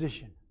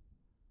opposition.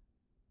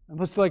 And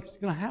what's like it's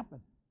going to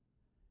happen?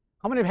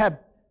 How many have had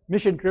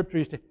mission trips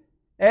where you say,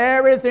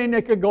 everything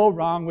that could go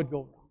wrong would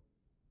go wrong?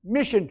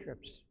 Mission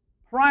trips.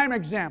 Prime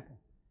example.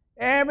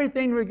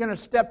 Anything that we're going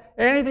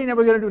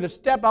to do to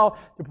step out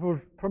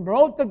to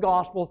promote the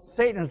gospel,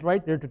 Satan is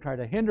right there to try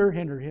to hinder.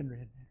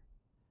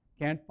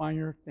 Can't find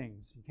your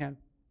things.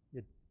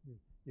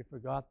 You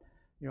forgot,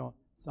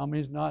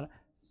 somebody's not,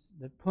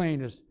 the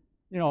plane is,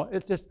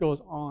 it just goes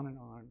on and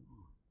on and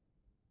on.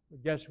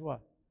 But guess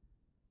what?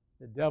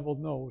 The devil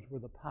knows where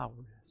the power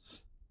is.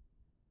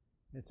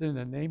 It's in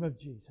the name of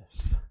Jesus.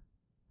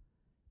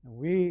 And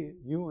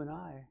you and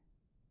I,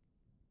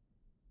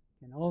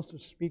 can also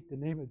speak the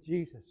name of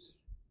Jesus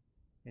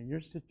in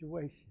your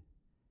situation.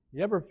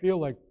 You ever feel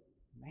like,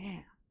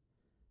 man,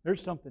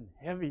 there's something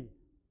heavy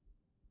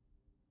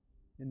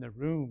in the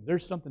room.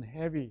 There's something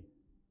heavy.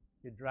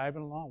 You're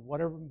driving along,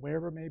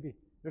 wherever it may be.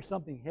 There's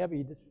something heavy.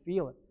 You just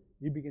feel it.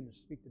 You begin to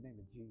speak the name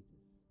of Jesus.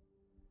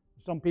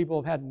 Some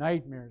people have had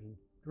nightmares and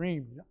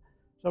dreams.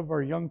 Some of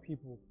our young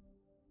people,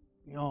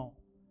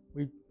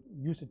 we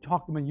used to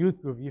talk to them in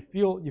youth group. You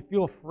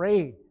feel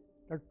afraid.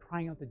 Start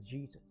crying out to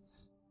Jesus.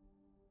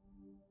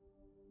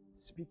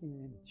 Speaking in the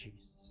name of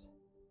Jesus.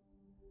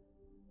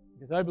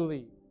 Because I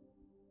believe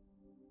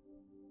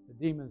the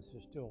demons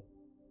are still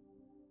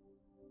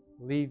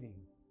leaving.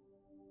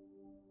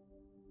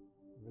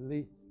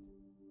 Released.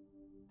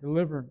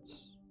 Deliverance.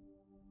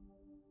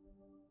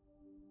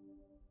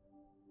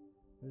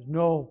 There's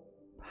no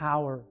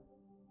power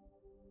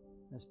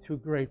that's too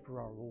great for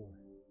our Lord.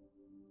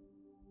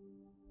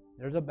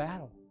 There's a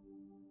battle.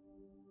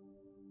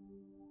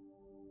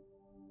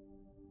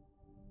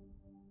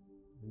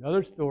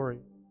 Another story.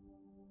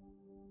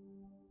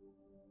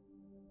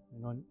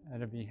 I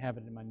don't even have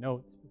it in my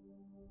notes.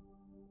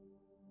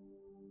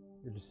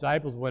 The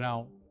disciples went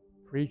out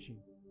preaching.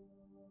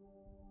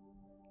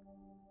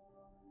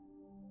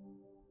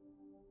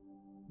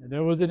 And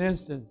there was an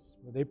instance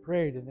where they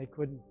prayed and they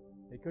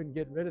couldn't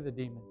get rid of the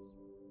demons.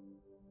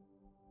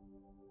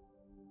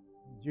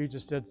 And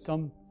Jesus said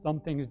some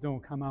things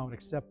don't come out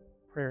except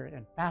prayer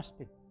and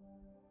fasting.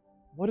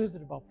 What is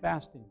it about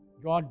fasting?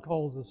 God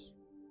calls us.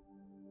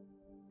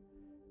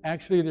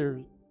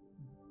 Actually,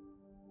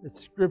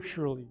 it's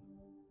scripturally.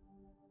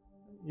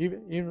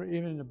 Even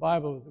in the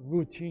Bible, it was a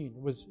routine.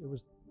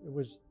 It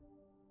was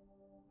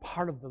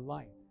part of the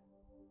life.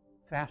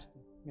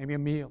 Fasting, maybe a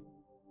meal,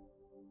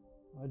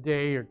 a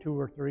day or two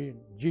or three. And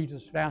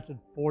Jesus fasted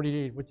 40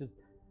 days,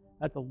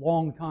 that's a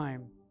long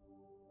time.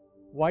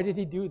 Why did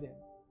he do that?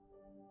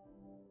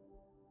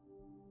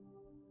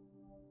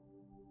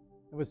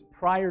 It was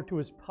prior to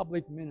his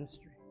public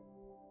ministry,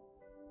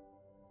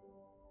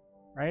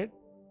 right?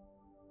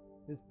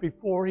 It's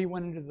before he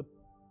went into the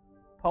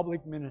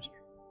public ministry.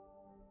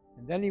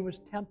 And then he was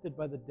tempted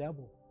by the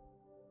devil.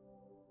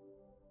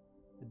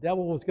 The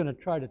devil was going to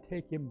try to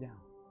take him down.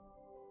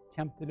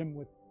 Tempted him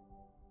with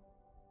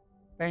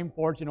fame,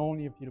 fortune,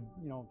 only if you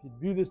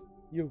do this,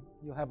 you'll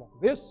have all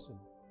this. And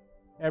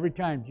every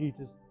time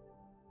Jesus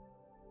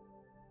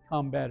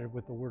combated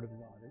with the Word of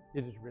God,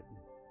 it is written.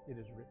 It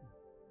is written.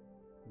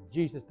 And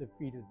Jesus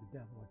defeated the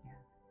devil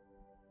again.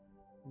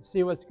 You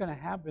see what's going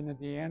to happen at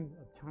the end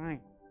of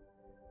time.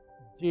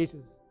 Jesus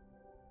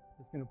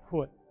is going to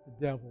put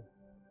the devil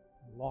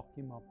and lock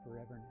him up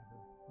forever and ever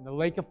in the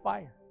lake of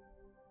fire.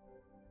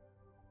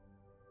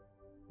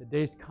 The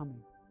day's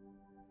coming.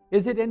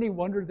 Is it any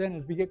wonder then,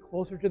 as we get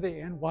closer to the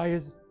end,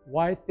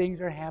 why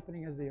things are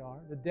happening as they are?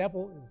 The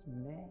devil is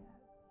mad.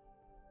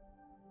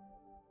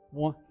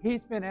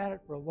 He's been at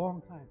it for a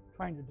long time,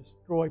 trying to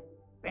destroy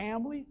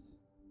families.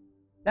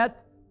 That's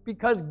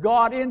because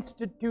God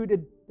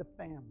instituted the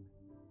family.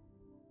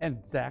 And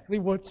exactly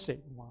what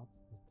Satan wants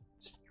is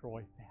to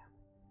destroy family.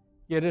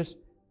 Get us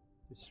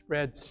to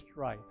spread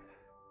strife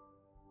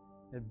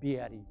and be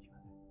at each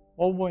other.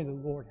 Oh, may the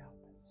Lord help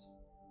us.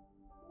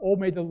 Oh,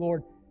 may the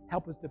Lord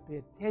help us to pay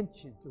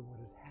attention to what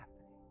is happening.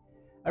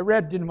 I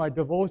read in my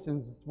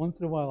devotions, once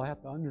in a while I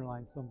have to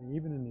underline something,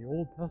 even in the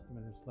Old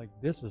Testament. It's like,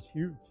 this is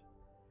huge.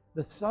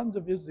 The sons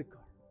of Issachar,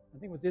 I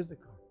think it was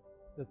Issachar,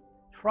 the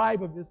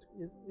tribe of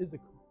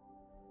Issachar,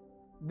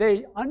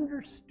 they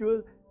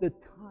understood the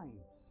times.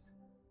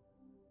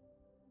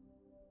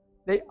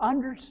 They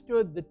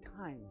understood the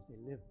times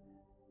they lived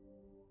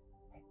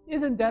in.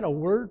 Isn't that a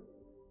word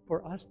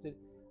for us to...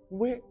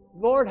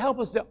 Lord, help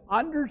us to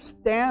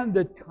understand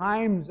the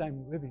times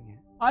I'm living in.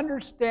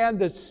 Understand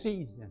the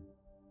season.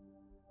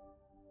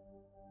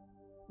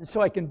 And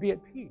so I can be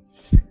at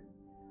peace.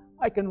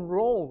 I can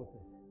roll with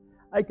it.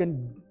 I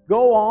can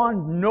go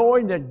on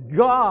knowing that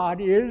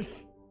God is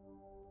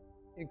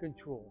in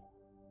control.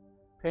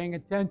 Paying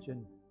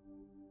attention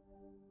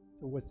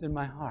to what's in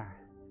my heart.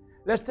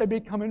 Lest I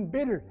become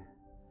embittered.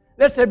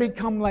 Lest I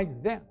become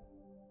like them.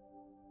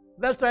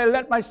 Lest I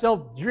let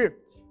myself drift.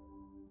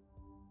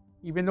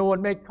 Even though it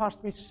may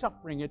cost me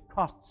suffering, it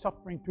costs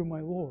suffering to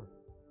my Lord.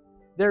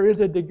 There is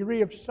a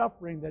degree of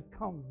suffering that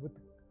comes with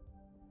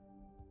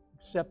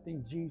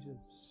accepting Jesus.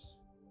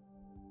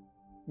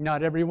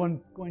 Not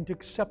everyone's going to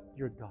accept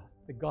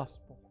the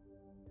gospel.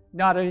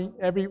 Not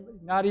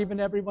even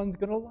everyone's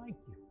going to like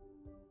you.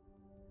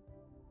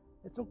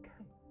 It's okay.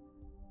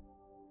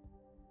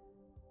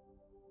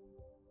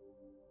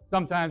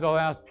 Sometimes I'll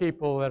ask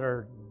people that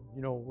are,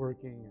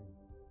 working and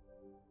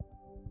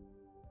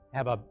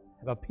have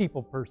a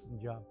people person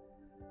job.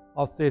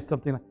 I'll say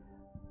something like,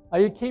 "Are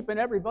you keeping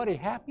everybody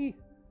happy?"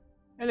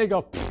 And they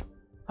go,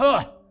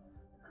 "Huh."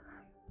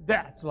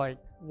 That's like,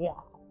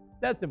 wow,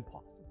 that's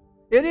impossible.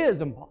 It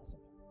is impossible.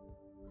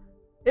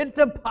 It's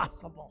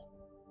impossible.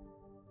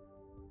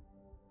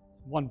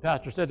 One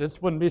pastor said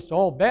this wouldn't be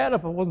so bad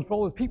if it wasn't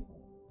full of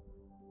people.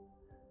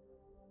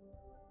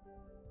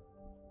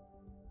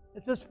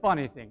 It's just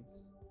funny things.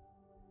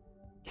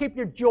 Keep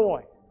your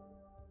joy.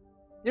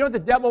 You know what the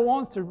devil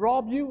wants? To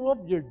rob you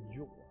of your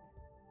joy,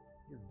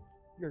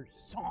 your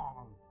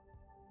song.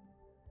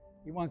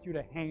 He wants you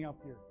to hang up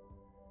your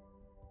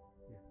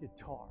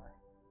guitar.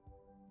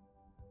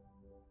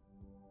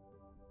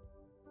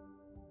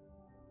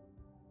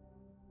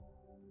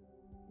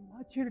 He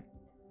wants you to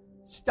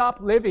stop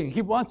living.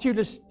 He wants you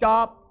to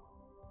stop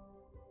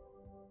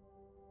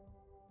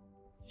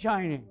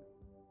shining.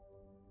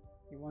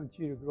 He wants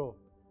you to grow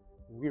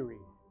weary.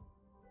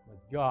 But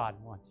God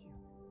wants you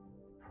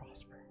to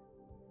prosper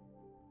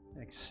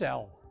and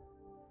excel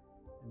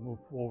and move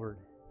forward.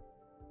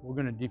 We're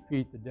going to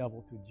defeat the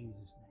devil through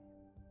Jesus'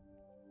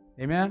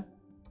 name. Amen?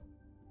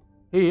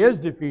 He is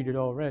defeated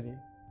already.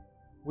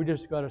 We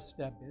just got to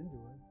step into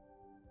it.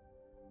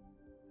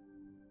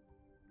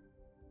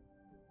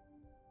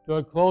 So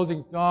a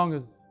closing song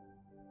is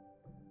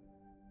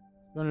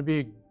going to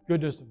be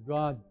Goodness of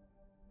God.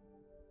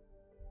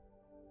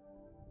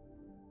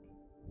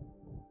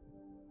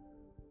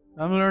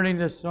 I'm learning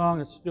this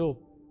song. It's still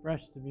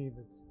fresh to me,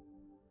 but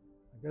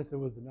I guess it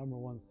was the number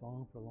one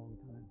song for a long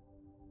time.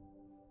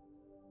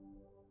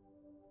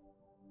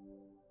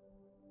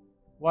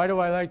 Why do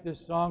I like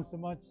this song so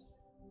much?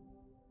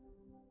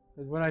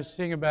 Because when I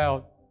sing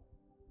about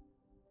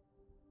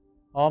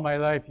all my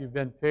life you've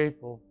been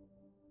faithful,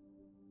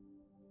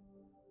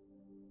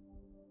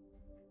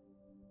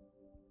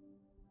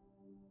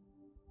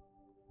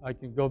 I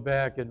can go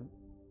back and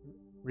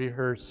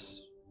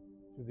rehearse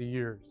through the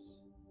years.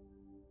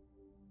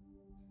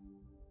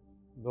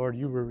 Lord,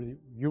 you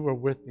were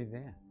with me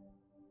then.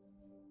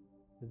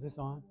 Is this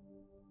on?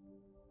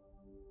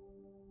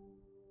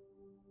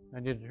 I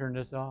need to turn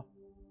this off.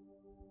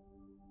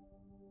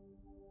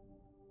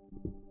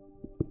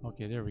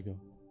 Okay, there we go.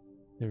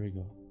 There we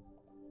go.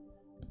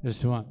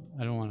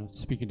 I don't want to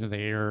speak into the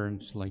air and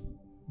it's like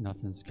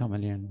nothing's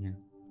coming in.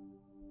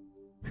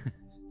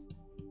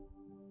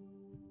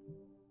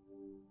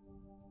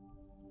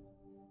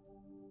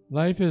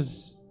 Life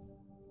is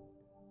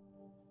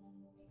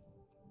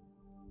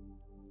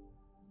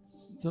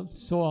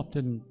so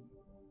often,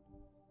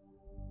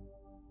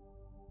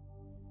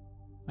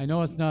 I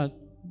know it's not,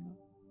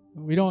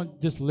 we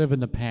don't just live in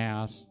the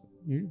past.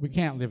 We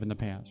can't live in the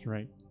past,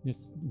 right?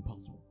 It's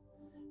impossible.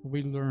 But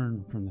we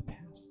learn from the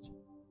past.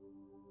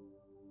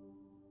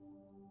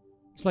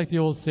 It's like the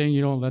old saying,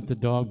 you don't let the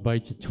dog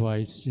bite you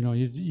twice.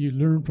 You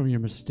learn from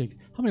your mistakes.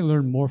 How many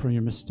learn more from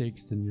your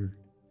mistakes than your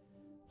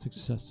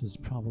successes?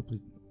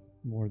 Probably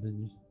more than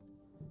you.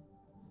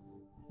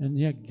 And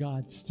yet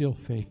God's still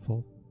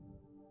faithful,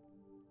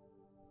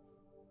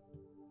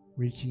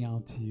 reaching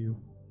out to you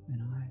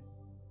and I.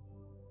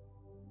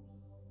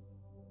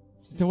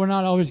 So we're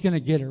not always going to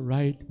get it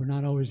right. We're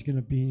not always going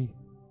to be.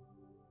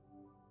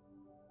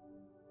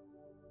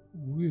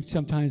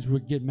 Sometimes we'll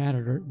get mad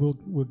at our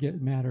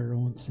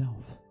own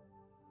self.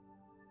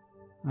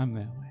 I'm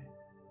that way.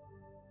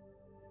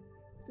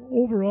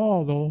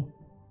 Overall, though,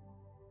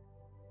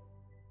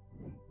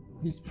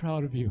 He's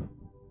proud of you.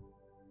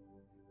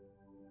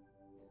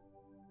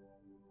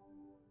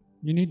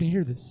 You need to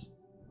hear this.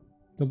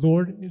 The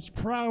Lord is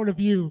proud of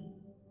you.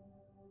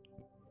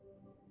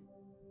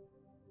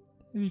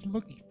 And He's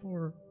looking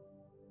for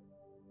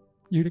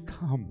you to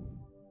come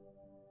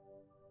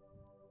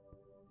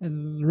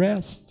and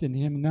rest in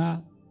Him,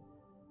 not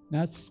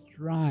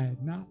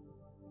strive, not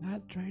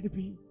try to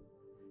be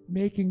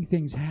making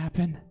things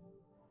happen,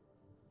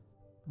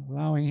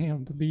 allowing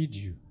Him to lead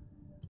you.